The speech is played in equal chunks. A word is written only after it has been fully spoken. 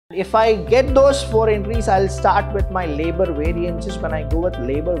If I get those 4 entries, I'll start with my labor variances. When I go with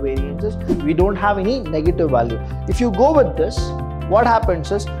labor variances, we don't have any negative value. If you go with this, what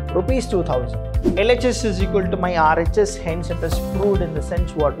happens is rupees 2000. LHS is equal to my RHS, hence it is proved in the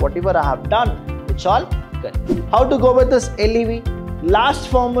sense whatever I have done, it's all good. How to go with this LEV? Last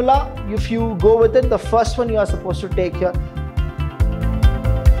formula, if you go with it, the first one you are supposed to take here.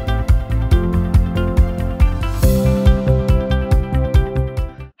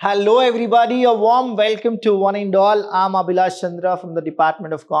 Hello everybody, a warm welcome to one and all. I'm B.B.A from the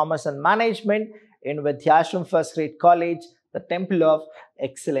Department of Commerce and Management in Vidhyaashram First Grade College, the Temple of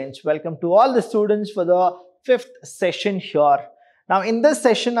Excellence. Welcome to all the students for the 5th session here. Now in this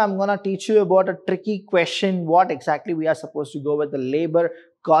session, I'm going to teach you about a tricky question, what exactly we are supposed to go with the labor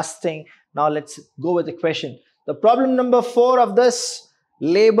costing. Now let's go with the question. The problem number 4 of this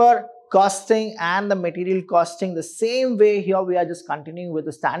labor costing and the material costing, the same way here we are just continuing with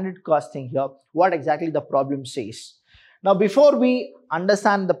the standard costing here, what exactly the problem says. Now before we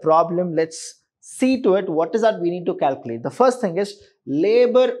understand the problem, let's see to it what is that we need to calculate. The first thing is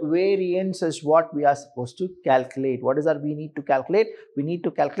labor variance is what we are supposed to calculate. What is that we need to calculate? We need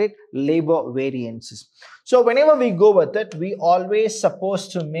to calculate labor variances. So whenever we go with it, we always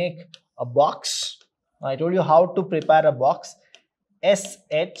supposed to make a box. I told you how to prepare a box.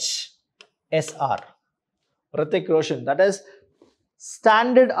 SR, Ritik Roshan, that is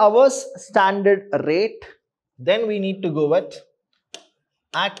standard hours, standard rate. Then we need to go with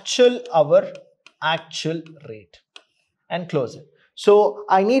actual hour, actual rate and close it. So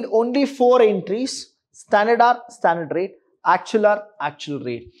I need only 4 entries: standard hour, standard rate, actual hour, actual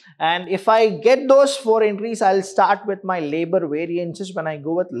rate. And if I get those 4 entries, I'll start with my labor variances. When I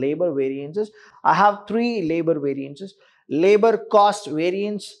go with labor variances, I have 3 labor variances: labor cost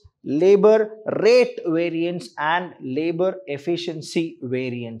variance, labor rate variance and labor efficiency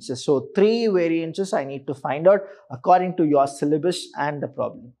variances. So 3 variances I need to find out according to your syllabus and the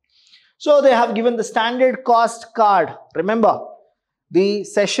problem. So they have given the standard cost card. Remember, the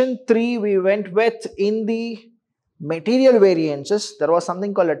session 3 we went with in the material variances, there was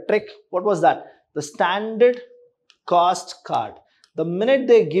something called a trick. What was that? The standard cost card. The minute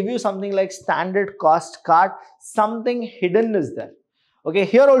they give you something like standard cost card, something hidden is there. Okay,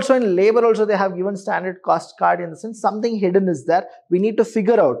 here also in labor also they have given standard cost card, in the sense something hidden is there. We need to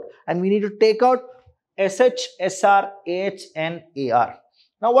figure out and we need to take out SH, SR, AH and AR.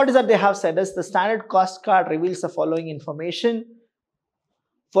 Now what is that they have said is the standard cost card reveals the following information.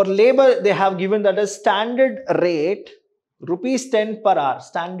 For labor they have given that as standard rate rupees 10 per hour,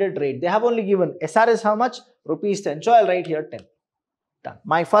 standard rate. They have only given SR is how much? Rupees 10. So I'll write here 10. Done.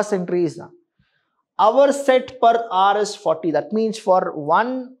 My first entry is done. Hour set per hour is 40. That means for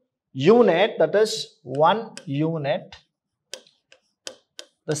 1 unit, that is 1 unit,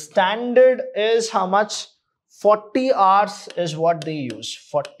 the standard is how much? 40 hours is what they use.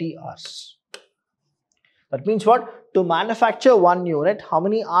 40 hours. That means what? To manufacture 1 unit, how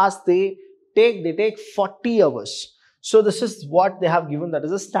many hours they take? They take 40 hours. So this is what they have given, that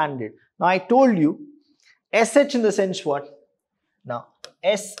is a standard. Now I told you SH in the sense what? Now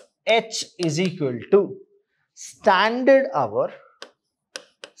SH is equal to standard hour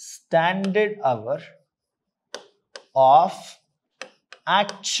of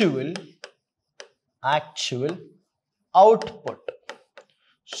actual output.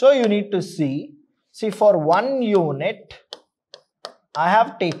 So you need to see for 1 unit I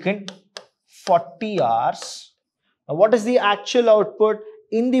have taken 40 hours. Now what is the actual output?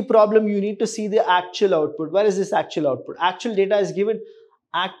 In the problem you need to see the actual output. Where is this actual output? Actual data is given.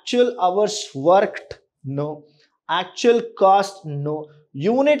 Actual hours worked? No. Actual cost? No.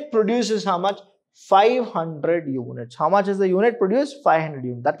 Unit produces how much? 500 units. How much is the unit produced? 500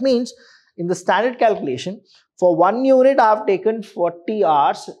 units. That means in the standard calculation, for 1 unit I have taken 40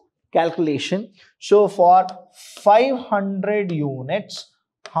 hours calculation. So for 500 units,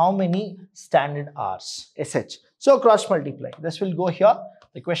 how many standard hours? SH. So cross multiply. This will go here.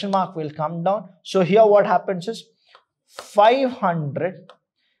 The question mark will come down. So here what happens is 500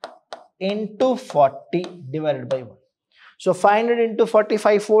 into 40 divided by 1. So 500 into 40,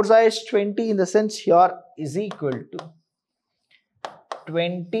 5 4s is 20, in the sense here is equal to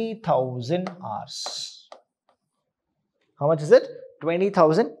 20,000 hours. How much is it?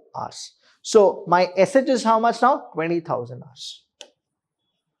 20,000 hours. So my SH is how much now? 20,000 hours.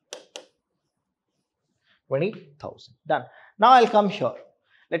 20,000. Done. Now I'll come here.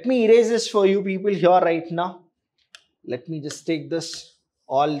 Let me erase this for you people here right now. Let me just take this,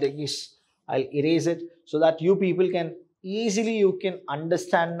 all these, I'll erase it so that you people can easily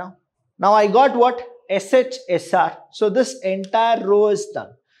understand now. Now I got what? SH, SR. So this entire row is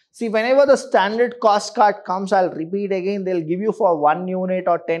done. See, whenever the standard cost card comes, I'll repeat again, they'll give you for 1 unit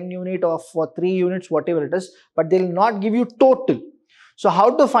or 10 unit or for 3 units, whatever it is, but they'll not give you total. So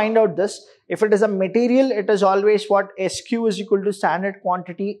how to find out this? If it is a material, it is always what? SQ is equal to standard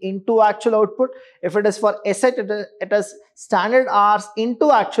quantity into actual output. If it is for asset, it is standard hours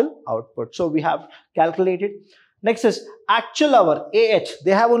into actual output. So we have calculated. Next is actual hour, AH.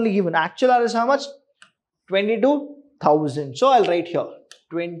 They have only given actual hour is how much? 22,000. So I'll write here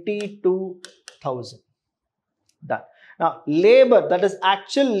 22,000. Done. Now labor, that is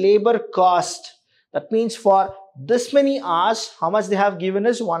actual labor cost. That means for this many hours, how much they have given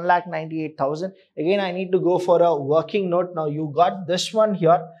is 1,98,000. Again, I need to go for a working note. Now you got this one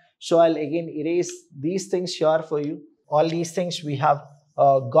here. So I'll again erase these things here for you. All these things we have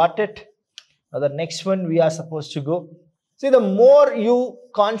got it. Now the next one we are supposed to go. See, the more you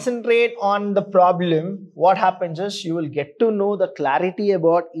concentrate on the problem, what happens is you will get to know the clarity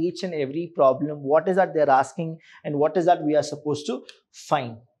about each and every problem. What is that they're asking and what is that we are supposed to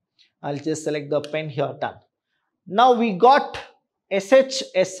find. I'll just select the pen here, done. Now we got SH,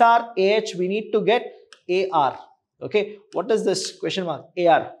 SR, AH, we need to get AR. Okay, what is this question mark?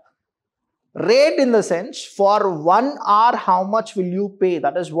 AR. Rate in the sense, for 1 hour, how much will you pay?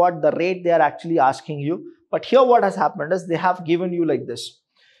 That is what the rate they are actually asking you. But here what has happened is they have given you like this.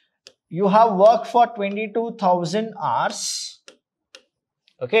 You have worked for 22,000 hours.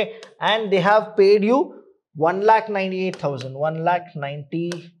 Okay, and they have paid you 1,98,000.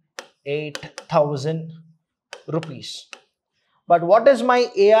 1,98,000 rupees. But what is my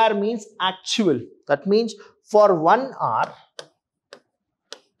AR means? Actual. That means for 1 hour,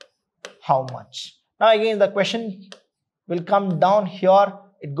 how much? Now again the question will come down here.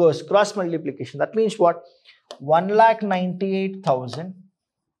 It goes cross multiplication. That means what? 1,98,000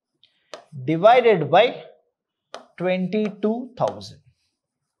 divided by 22,000.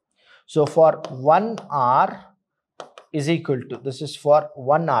 So for 1 hour is equal to, this is for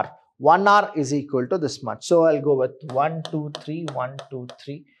 1 hour. 1 hour is equal to this much. So I'll go with 1, 2, 3, 1, 2,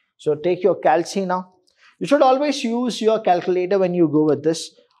 3. So take your calci now. You should always use your calculator when you go with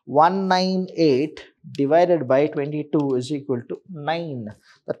this. 198 divided by 22 is equal to 9.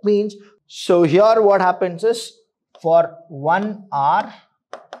 That means, so here what happens is for 1 hour,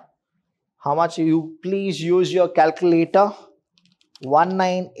 how much you please use your calculator?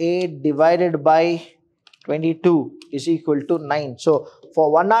 198 divided by 22 is equal to 9. So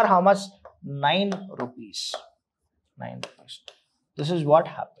for 1 hour, how much? 9 rupees. 9 rupees. This is what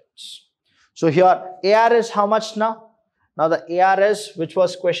happens. So here AR is how much now? Now the AR is, which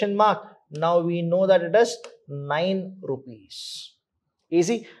was question mark. Now we know that it is 9 rupees.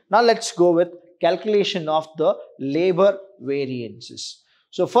 Easy. Now let's go with calculation of the labor variances.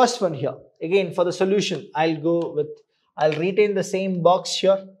 So first one here, again for the solution, I'll retain the same box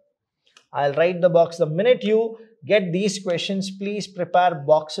here. I'll write the box. The minute you get these questions, please prepare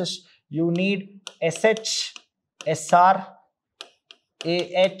boxes. You need SH, SR,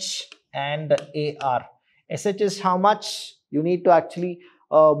 AH and AR. SH is how much? You need to actually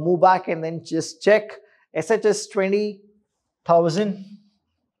move back and then just check. SH is 20,000.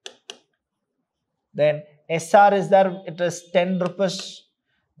 Then SR is there, it is 10 rupees.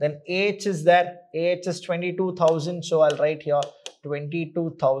 Then AH is there, AH is 22,000. So I'll write here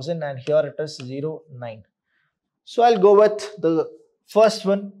 22,000 and here it is 09. So I'll go with the first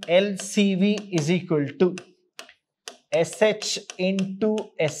one. LCV is equal to SH into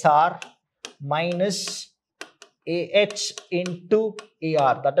SR minus AH into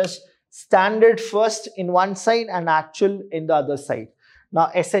AR. That is standard first in one side and actual in the other side.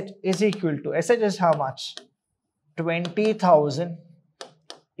 Now SH is equal to, SH is how much? 20,000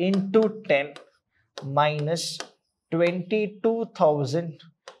 into 10 minus 22,000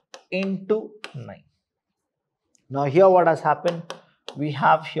 into 9. Now here what has happened? We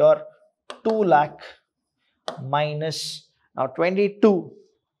have here 2 lakh minus, now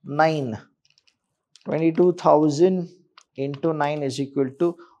 22,000 into 9 is equal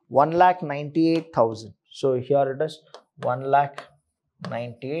to 1,98,000. So here it is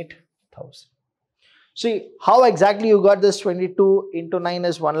 1,98,000. See how exactly you got this 22 into 9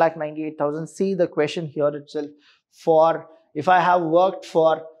 is 1,98,000. See the question here itself. For if I have worked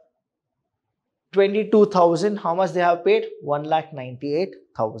for 22,000, how much they have paid?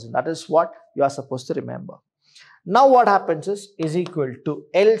 1,98,000. That is what you are supposed to remember. Now what happens is equal to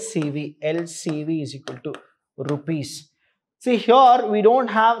LCV. LCV is equal to rupees. See here we don't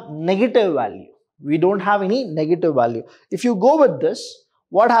have negative value. We don't have any negative value. If you go with this,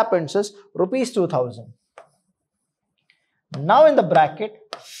 what happens is rupees 2,000. Now in the bracket,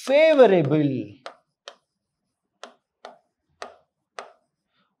 favorable.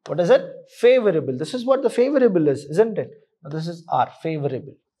 What is it? Favorable. This is what the favorable is, isn't it? Now this is our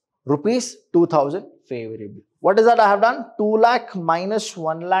favorable. Rupees 2000 favorable. What is that I have done? 2 lakh minus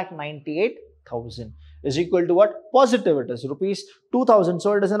 1,98,000 is equal to what? Positive it is, rupees 2000.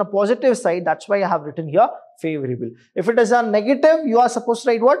 So it is on a positive side. That's why I have written here favorable. If it is a negative, you are supposed to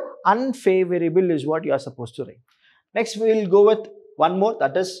write what? Unfavorable is what you are supposed to write. Next, we will go with one more,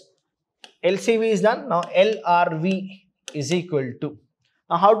 that is LCV is done. Now LRV is equal to.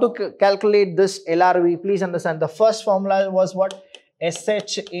 Now how to calculate this LRV? Please understand the first formula was what?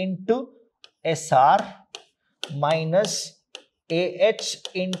 SH into SR minus AH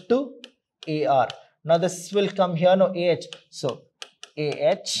into AR. Now this will come here, no AH. So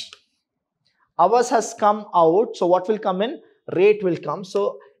AH, ours has come out. So what will come in? Rate will come.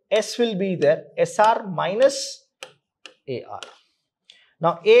 So S will be there. SR minus AR.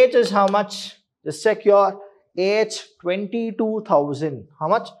 Now AH is how much? Just check your AH 22,000. How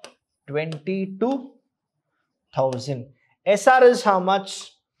much? 22,000. SR is how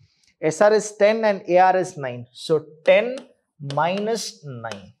much? SR is 10 and AR is 9. So 10 minus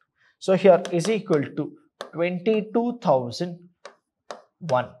 9. So here is equal to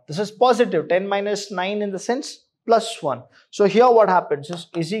 22,001. This is positive. 10 minus 9 in the sense plus 1. So here what happens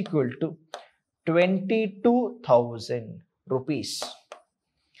is equal to 22,000 rupees.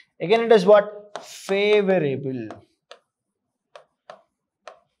 Again it is what? Favorable.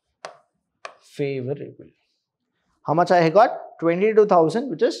 Favorable. How much I got?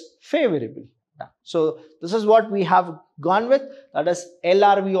 22,000, which is favorable. So this is what we have gone with. That is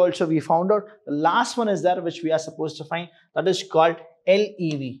LRV also we found out. The last one is there which we are supposed to find. That is called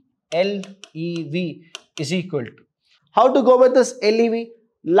LEV. LEV is equal to. How to go with this LEV?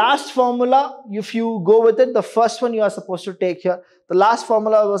 Last formula, if you go with it, the first one you are supposed to take here. The last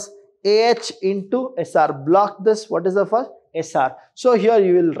formula was AH into SR. Block this. What is the first? SR. So here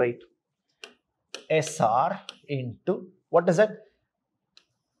you will write SR into, what is it?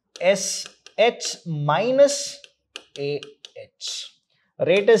 SH minus AH.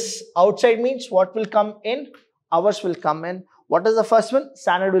 Rate is outside means what will come in? Ours will come in. What is the first one?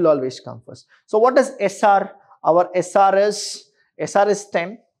 Standard will always come first. So what is SR? Our SR is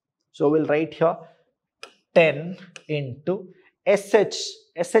 10. So we'll write here 10 into SH.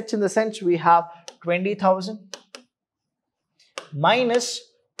 SH in the sense we have 20,000 minus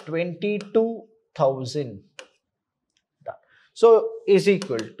 22,000. So is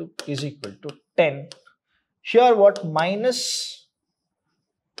equal to 10. Here what? Minus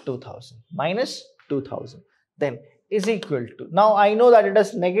 2,000. Minus 2,000. Then is equal to. Now I know that it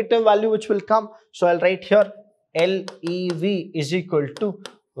is negative value which will come. So I'll write here LEV is equal to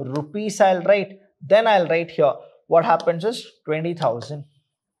rupees. I'll write. Then I'll write here. What happens is 20,000.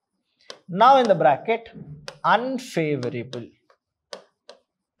 Now in the bracket, unfavorable.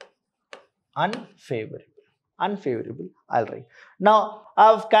 Unfavorable. Unfavorable, I'll write. Now,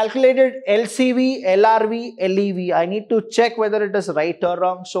 I've calculated LCV, LRV, LEV. I need to check whether it is right or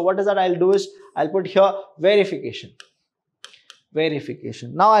wrong. So, what is that I'll do is, I'll put here verification.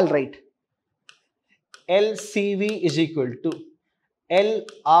 Verification. Now, I'll write LCV is equal to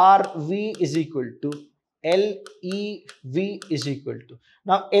LRV is equal to LEV is equal to.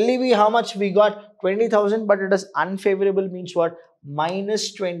 Now, LEV, how much we got? 20,000, but it is unfavorable means what?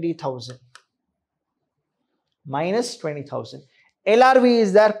 Minus 20,000. Minus 20,000. LRV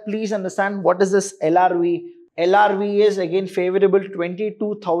is there. Please understand what is this LRV. LRV is again favorable.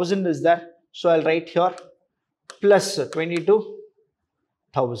 22,000 is there. So I'll write here plus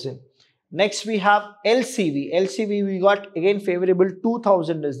 22,000. Next we have LCV. LCV we got again favorable.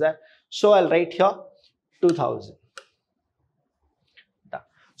 2,000 is there. So I'll write here 2,000.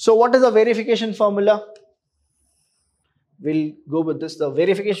 So what is the verification formula? We'll go with this. The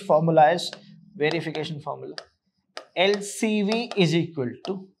verification formula is LCV is equal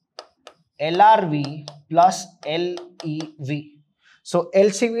to LRV plus LEV. So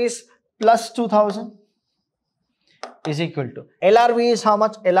LCV is plus 2,000 is equal to LRV is how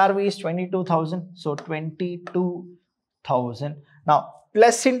much? LRV is 22,000. So 22,000. Now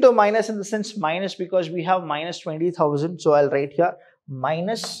plus into minus in the sense minus because we have minus 20,000. So I'll write here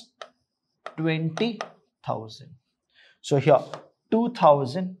minus 20,000. So here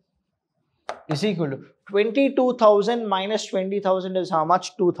 2,000 is equal to 22,000 minus 20,000 is how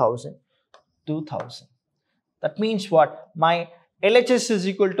much? 2,000. 2,000. That means what? My LHS is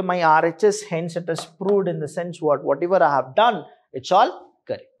equal to my RHS. Hence, it is proved in the sense what? Whatever I have done, it's all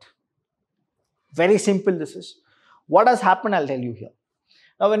correct. Very simple this is. What has happened, I'll tell you here.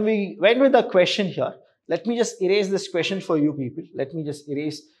 Now, when we went with the question here, let me just erase this question for you people. Let me just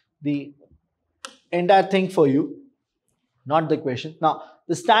erase the entire thing for you. not the question. Now,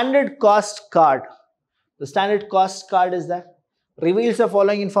 the standard cost card. The standard cost card is that reveals the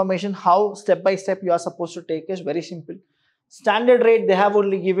following information. How step by step you are supposed to take is very simple. Standard rate they have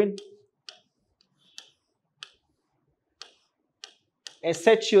only given.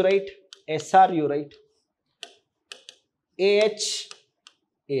 SH you write, SR you write,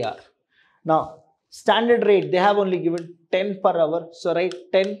 AR. Now, standard rate they have only given 10 per hour. So write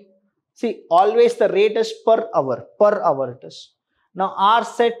 10. See, always the rate is per hour it is. Now, R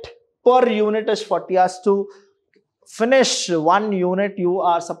set per unit is 40 hours. To finish one unit, you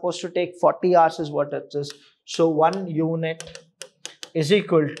are supposed to take 40 hours is what it is. So, 1 unit is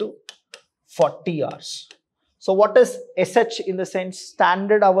equal to 40 hours. So, what is SH in the sense?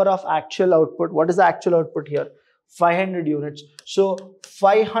 Standard hour of actual output. What is the actual output here? 500 units. So,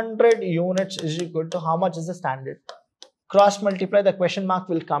 500 units is equal to how much is the standard? Cross multiply, the question mark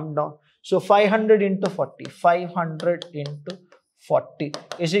will come down. So, 500 into 40. 500 into 40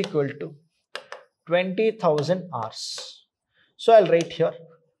 is equal to 20,000 hours. So, I'll write here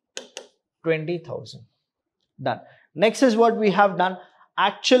 20,000. Done. Next is what we have done.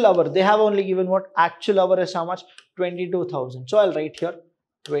 Actual hour. They have only given what? Actual hour is how much? 22,000. So, I'll write here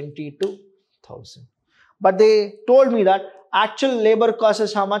 22,000. But they told me that actual labor cost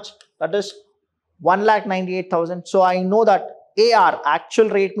is how much? That is 1,98,000. So, I know that AR, actual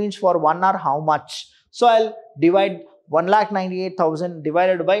rate, means for 1 hour how much. So, I'll divide 1,98,000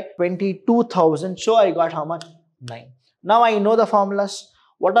 divided by 22,000. So, I got how much? 9. Now, I know the formulas.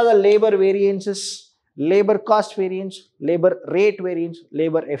 What are the labor variances? Labor cost variance, labor rate variance,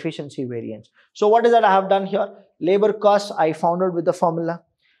 labor efficiency variance. So, what is that I have done here? Labor cost I found out with the formula.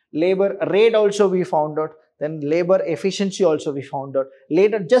 Labor rate also we found out. Then labor efficiency also we found out.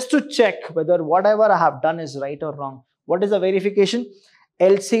 Later, just to check whether whatever I have done is right or wrong. What is the verification?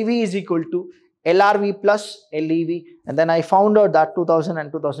 LCV is equal to LRV plus LEV. And then I found out that 2000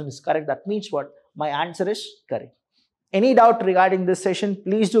 and 2000 is correct. That means what? My answer is correct. Any doubt regarding this session,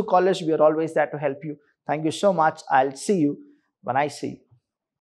 please do call us. We are always there to help you. Thank you so much. I'll see you when I see you.